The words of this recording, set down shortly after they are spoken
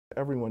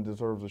Everyone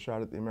deserves a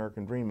shot at the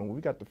American dream, and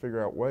we've got to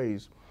figure out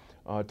ways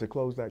to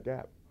close that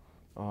gap.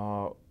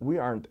 We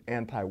aren't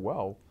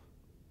anti-wealth.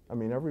 I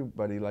mean,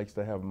 everybody likes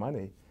to have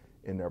money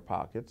in their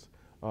pockets,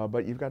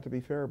 but you've got to be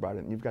fair about it,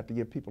 and you've got to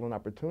give people an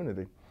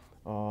opportunity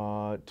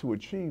to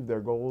achieve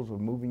their goals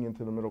of moving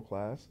into the middle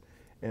class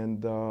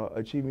and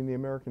achieving the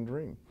American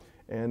dream.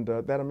 And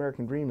that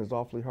American dream is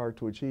awfully hard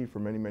to achieve for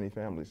many, many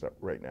families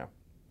right now.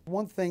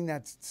 One thing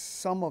that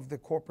some of the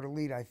corporate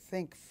elite, I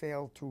think,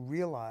 fail to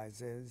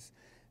realize is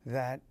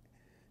that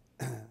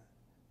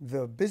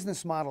the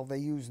business model they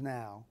use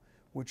now,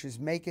 which is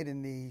make it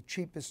in the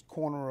cheapest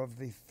corner of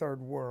the third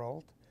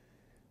world,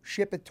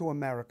 ship it to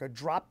America,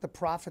 drop the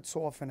profits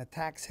off in a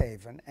tax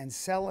haven, and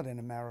sell it in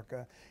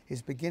America,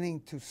 is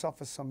beginning to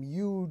suffer some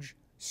huge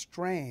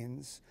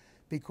strains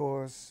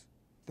because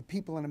the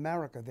people in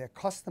America, their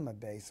customer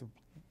base,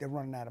 they're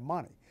running out of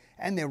money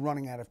and they're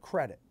running out of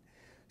credit.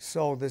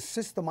 So the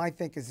system, I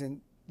think, is in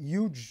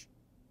huge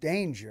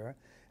danger,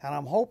 and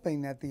I'm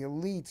hoping that the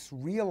elites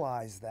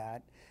realize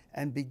that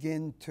and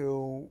begin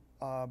to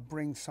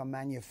bring some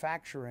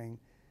manufacturing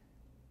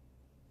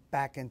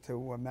back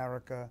into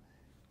America,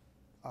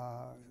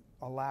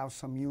 allow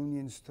some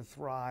unions to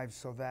thrive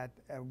so that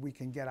we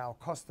can get our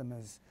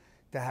customers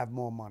to have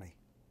more money.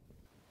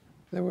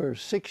 There were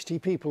 60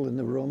 people in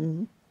the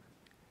room,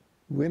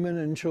 women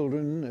and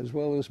children as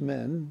well as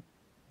men,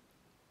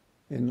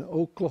 in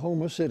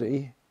Oklahoma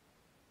City,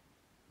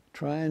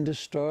 trying to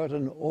start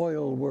an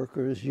oil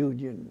workers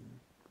union.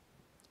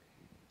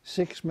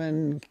 6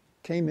 men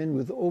came in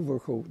with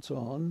overcoats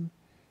on,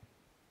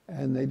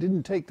 and they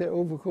didn't take their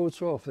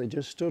overcoats off. They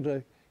just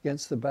stood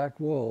against the back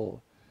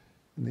wall.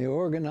 And the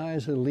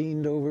organizer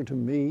leaned over to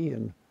me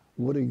and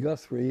Woody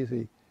Guthrie,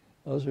 the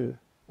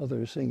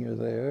other singer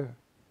there.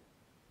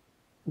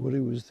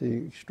 Woody was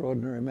the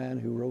extraordinary man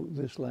who wrote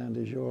This Land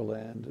Is Your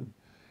Land and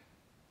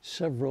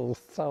several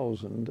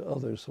thousand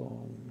other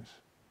songs.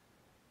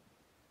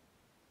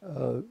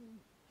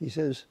 He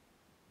says,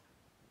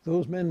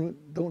 those men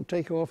don't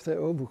take off their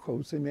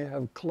overcoats. They may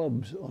have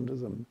clubs under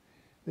them.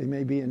 They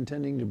may be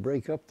intending to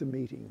break up the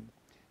meeting.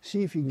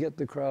 See if you can get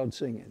the crowd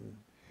singing.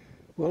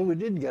 Well, we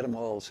did get them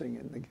all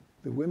singing,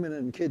 the women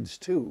and kids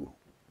too.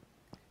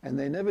 And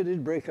they never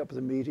did break up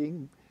the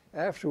meeting.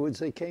 Afterwards,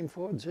 they came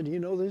forward and said, you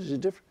know, this is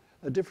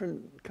a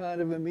different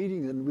kind of a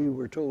meeting than we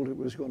were told it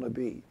was going to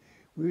be.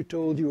 We were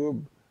told you were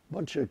a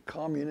bunch of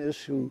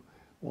communists who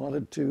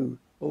wanted to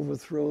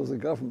overthrow the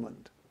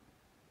government.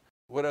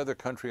 What other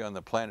country on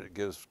the planet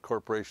gives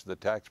corporations a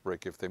tax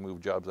break if they move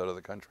jobs out of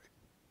the country?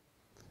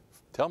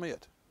 Tell me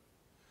it.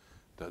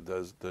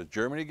 Does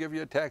Germany give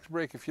you a tax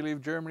break if you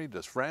leave Germany?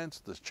 Does France?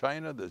 Does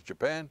China? Does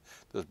Japan?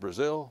 Does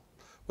Brazil?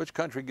 Which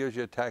country gives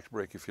you a tax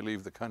break if you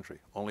leave the country?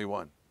 Only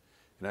one.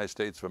 United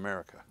States of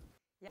America.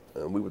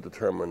 And we were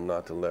determined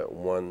not to let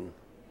one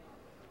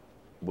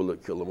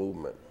bullet kill a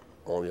movement.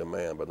 Only a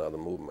man, but not a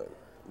movement.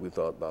 We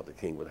thought Dr.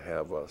 King would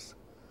have us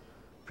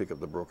pick up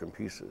the broken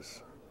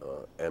pieces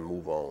and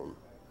move on.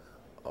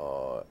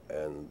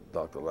 And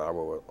Dr.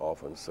 Lauer would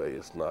often say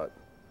it's not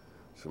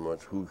so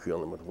much who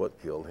killed him, but what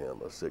killed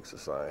him, a sick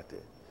society.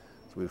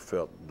 So we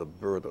felt the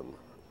burden,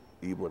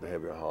 even with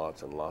heavy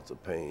hearts and lots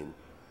of pain,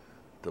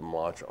 to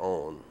march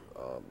on.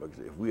 Because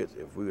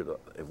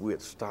if we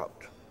had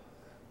stopped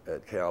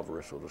at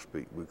Calvary, so to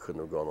speak, we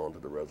couldn't have gone on to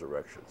the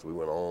resurrection. So we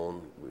went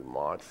on, we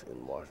marched in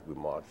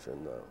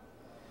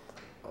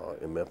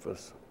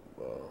Memphis.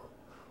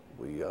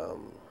 We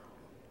went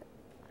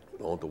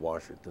on to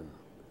Washington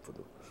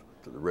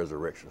to the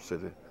Resurrection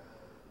City,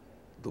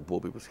 the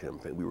Bull People's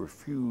Campaign. We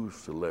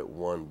refused to let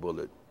one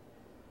bullet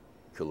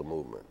kill a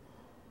movement.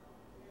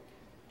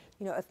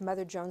 You know, if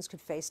Mother Jones could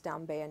face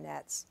down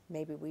bayonets,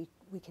 maybe we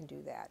can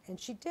do that. And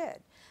she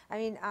did. I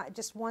mean,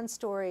 just one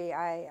story,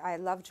 I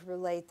love to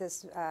relate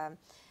this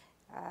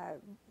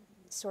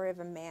story of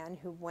a man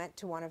who went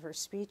to one of her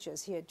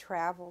speeches. He had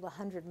traveled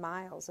 100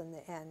 miles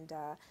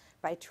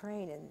by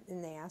train,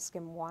 and they asked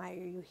him, why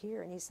are you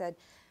here? And he said,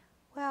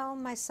 well,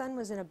 my son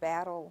was in a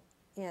battle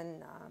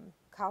in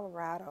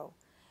Colorado,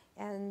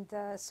 and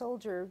the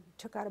soldier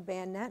took out a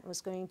bayonet and was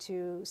going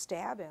to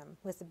stab him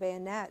with the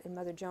bayonet, and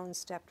Mother Jones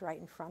stepped right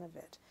in front of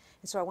it.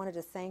 And so I wanted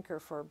to thank her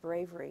for her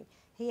bravery.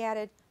 He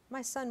added,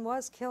 my son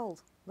was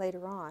killed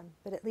later on,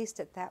 but at least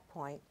at that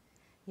point,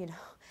 you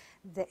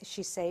know,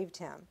 she saved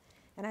him.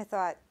 And I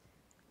thought,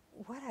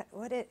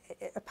 what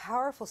a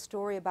powerful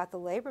story about the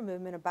labor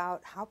movement,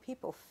 about how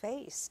people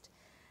faced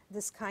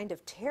this kind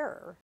of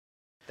terror.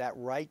 That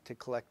right to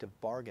collective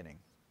bargaining,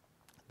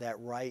 that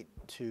right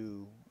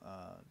to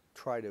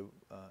try to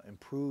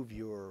improve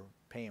your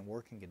pay and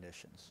working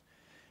conditions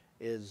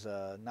is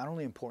not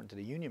only important to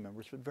the union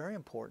members, but very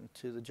important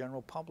to the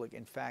general public.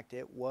 In fact,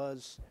 it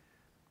was,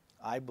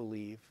 I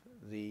believe,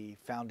 the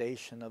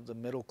foundation of the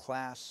middle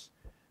class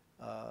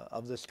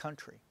of this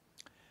country.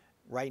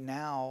 Right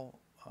now,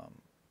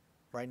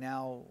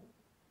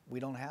 we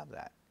don't have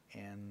that.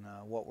 And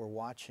what we're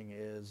watching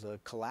is a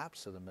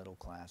collapse of the middle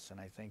class. And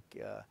I think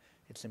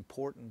it's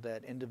important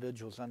that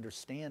individuals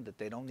understand that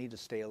they don't need to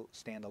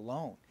stand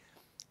alone,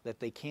 that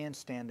they can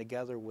stand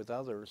together with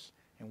others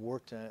and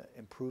work to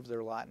improve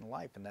their lot in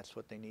life, and that's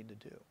what they need to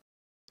do.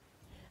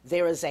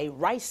 There is a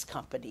rice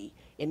company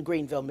in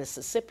Greenville,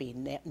 Mississippi,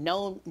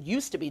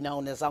 used to be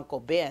known as Uncle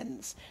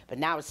Ben's, but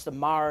now it's the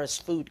Mars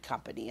Food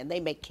Company, and they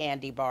make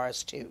candy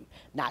bars too,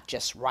 not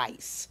just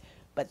rice.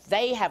 But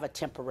they have a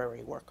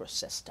temporary worker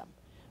system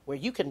where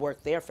you can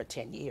work there for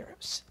 10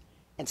 years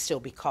and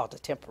still be called a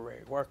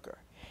temporary worker.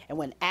 And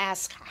when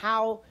asked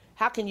how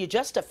can you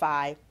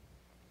justify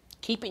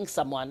keeping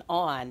someone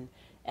on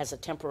as a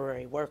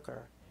temporary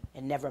worker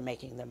and never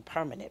making them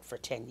permanent for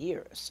 10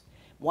 years,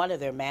 one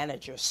of their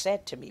managers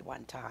said to me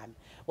one time,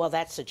 well,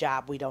 that's a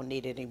job we don't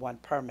need anyone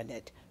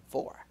permanent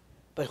for.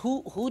 But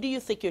who do you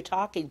think you're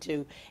talking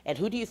to, and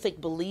who do you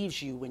think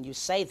believes you when you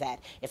say that?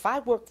 If I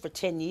work for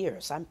 10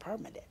 years, I'm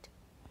permanent.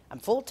 I'm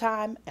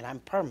full-time and I'm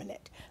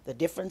permanent. The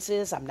difference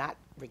is I'm not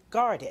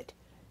regarded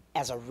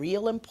as a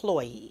real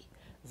employee.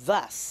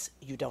 Thus,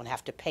 you don't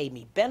have to pay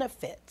me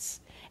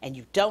benefits, and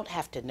you don't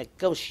have to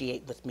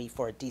negotiate with me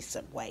for a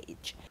decent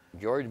wage.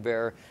 George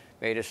Bear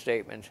made a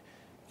statement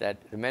that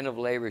the men of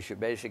labor should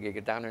basically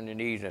get down on their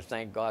knees and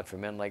thank God for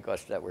men like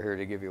us that were here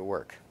to give you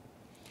work.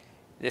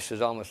 This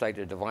is almost like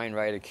the divine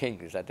right of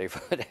kings that they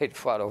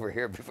fought over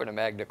here before the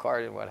Magna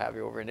Carta and what have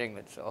you over in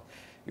England. So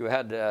you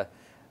had a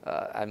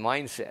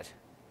mindset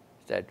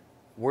that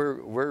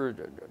we're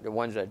the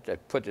ones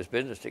that put this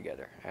business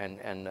together,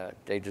 and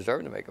they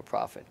deserve to make a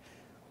profit.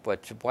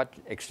 But to what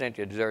extent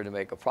you deserve to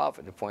make a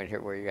profit, the point here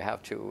where you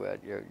have to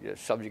you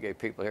subjugate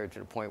people here to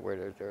the point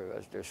where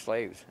they're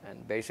slaves,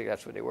 and basically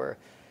that's what they were.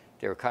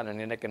 They were kind of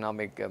in an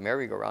economic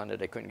merry-go-round that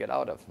they couldn't get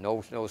out of.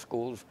 No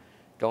schools.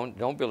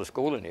 Don't build a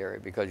school in the area,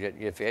 because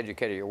if you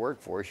educated your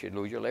workforce, you'd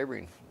lose your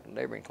laboring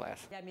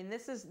class. Yeah, I mean,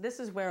 this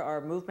is where our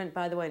movement,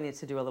 by the way, needs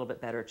to do a little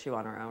bit better too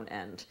on our own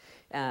end.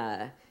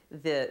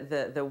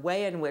 The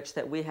way in which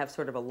that we have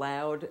sort of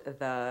allowed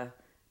the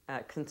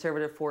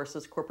conservative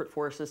forces, corporate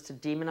forces, to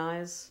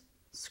demonize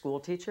school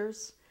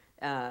teachers,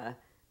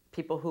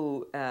 people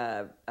who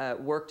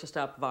work to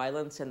stop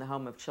violence in the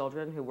home of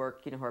children, who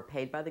work, who are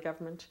paid by the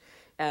government.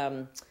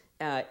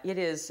 It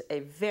is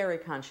a very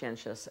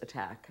conscientious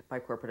attack by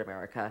corporate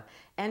America,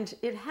 and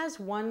it has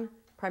one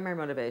primary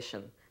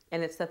motivation,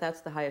 and it's that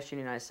that's the highest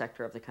unionized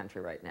sector of the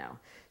country right now.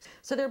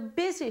 So they're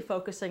busy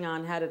focusing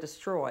on how to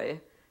destroy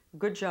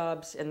good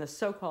jobs in the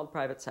so-called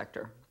private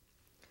sector.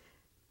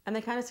 And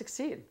they kind of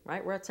succeed,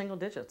 right? We're at single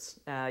digits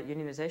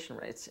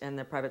unionization rates in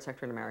the private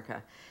sector in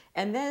America.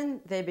 And then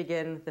they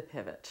begin the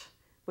pivot,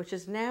 which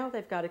is now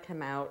they've got to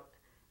come out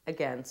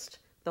against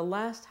the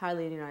last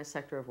highly unionized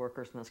sector of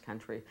workers in this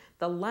country,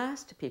 the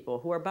last people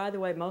who are, by the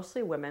way,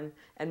 mostly women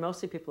and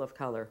mostly people of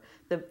color.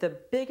 The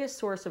biggest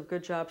source of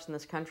good jobs in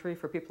this country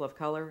for people of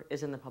color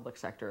is in the public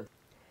sector.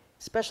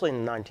 Especially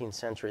in the 19th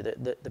century,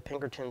 the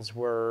Pinkertons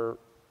were,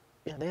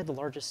 they had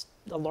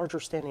a larger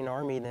standing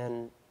army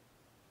than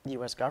the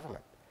U.S.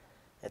 government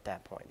at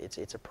that point.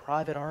 It's a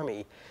private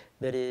army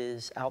that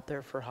is out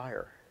there for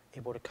hire,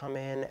 able to come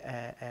in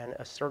and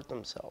assert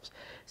themselves.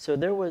 So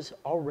there was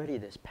already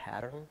this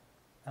pattern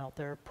out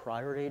there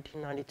prior to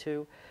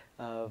 1892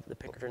 of the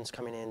Pinkertons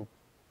coming in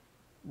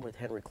with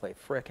Henry Clay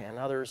Frick and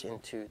others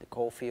into the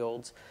coal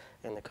fields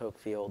and the coke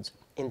fields,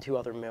 into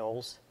other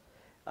mills,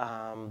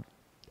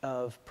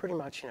 of pretty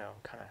much,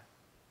 kind of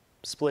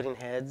splitting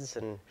heads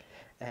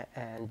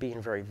and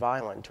being very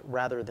violent,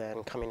 rather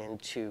than coming in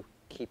to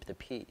keep the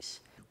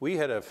peace. We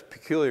had a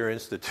peculiar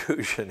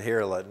institution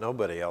here that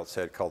nobody else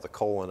had, called the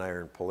Coal and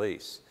Iron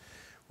Police,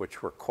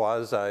 which were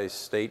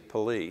quasi-state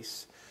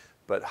police,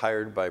 but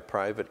hired by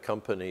private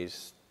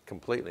companies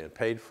completely and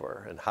paid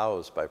for, and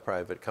housed by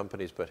private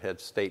companies, but had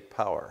state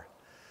power.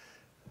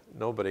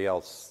 Nobody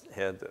else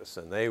had this,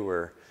 and they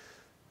were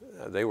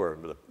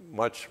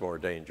much more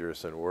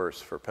dangerous and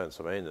worse for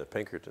Pennsylvania. The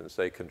Pinkertons,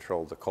 they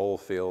controlled the coal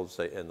fields.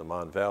 In the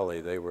Mon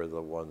Valley, they were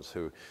the ones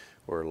who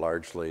were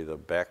largely the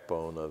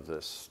backbone of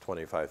this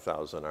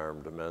 25,000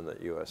 armed men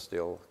that U.S.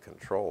 Steel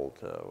controlled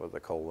with the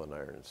coal and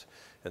irons.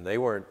 And they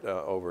weren't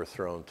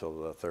overthrown till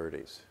the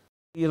 30s.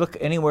 You look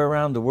anywhere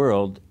around the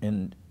world,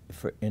 in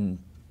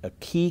a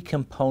key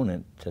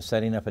component to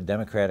setting up a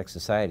democratic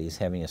society is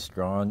having a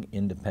strong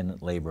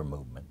independent labor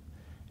movement.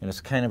 And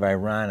it's kind of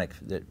ironic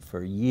that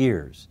for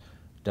years,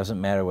 it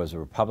doesn't matter was a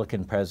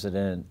Republican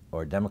president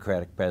or a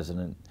Democratic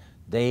president,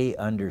 they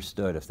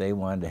understood if they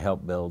wanted to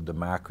help build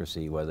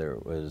democracy, whether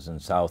it was in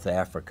South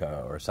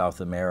Africa or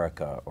South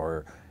America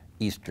or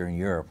Eastern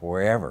Europe,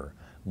 wherever,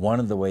 one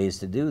of the ways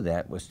to do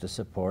that was to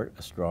support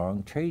a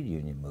strong trade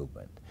union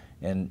movement.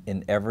 And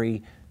in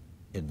every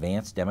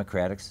advanced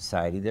democratic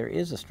society, there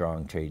is a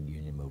strong trade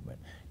union movement.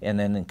 And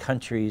then in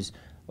countries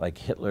like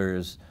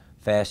Hitler's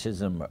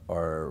fascism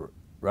or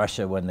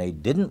Russia, when they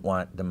didn't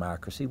want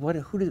democracy,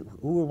 who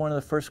were one of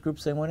the first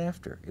groups they went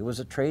after? It was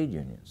the trade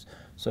unions.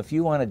 So if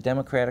you want a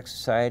democratic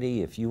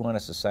society, if you want a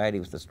society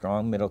with a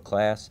strong middle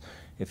class,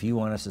 if you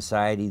want a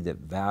society that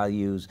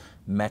values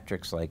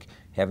metrics like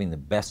having the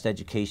best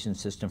education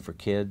system for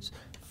kids,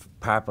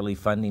 properly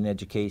funding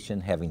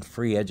education, having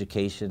free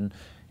education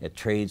at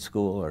trade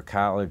school or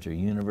college or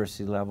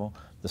university level,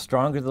 the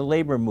stronger the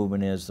labor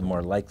movement is, the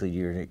more likely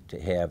you're to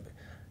have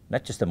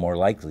not just the more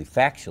likely,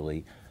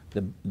 factually,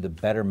 the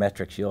better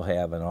metrics you'll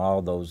have and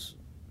all those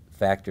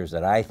factors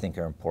that I think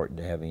are important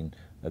to having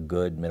a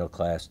good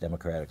middle-class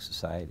democratic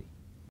society.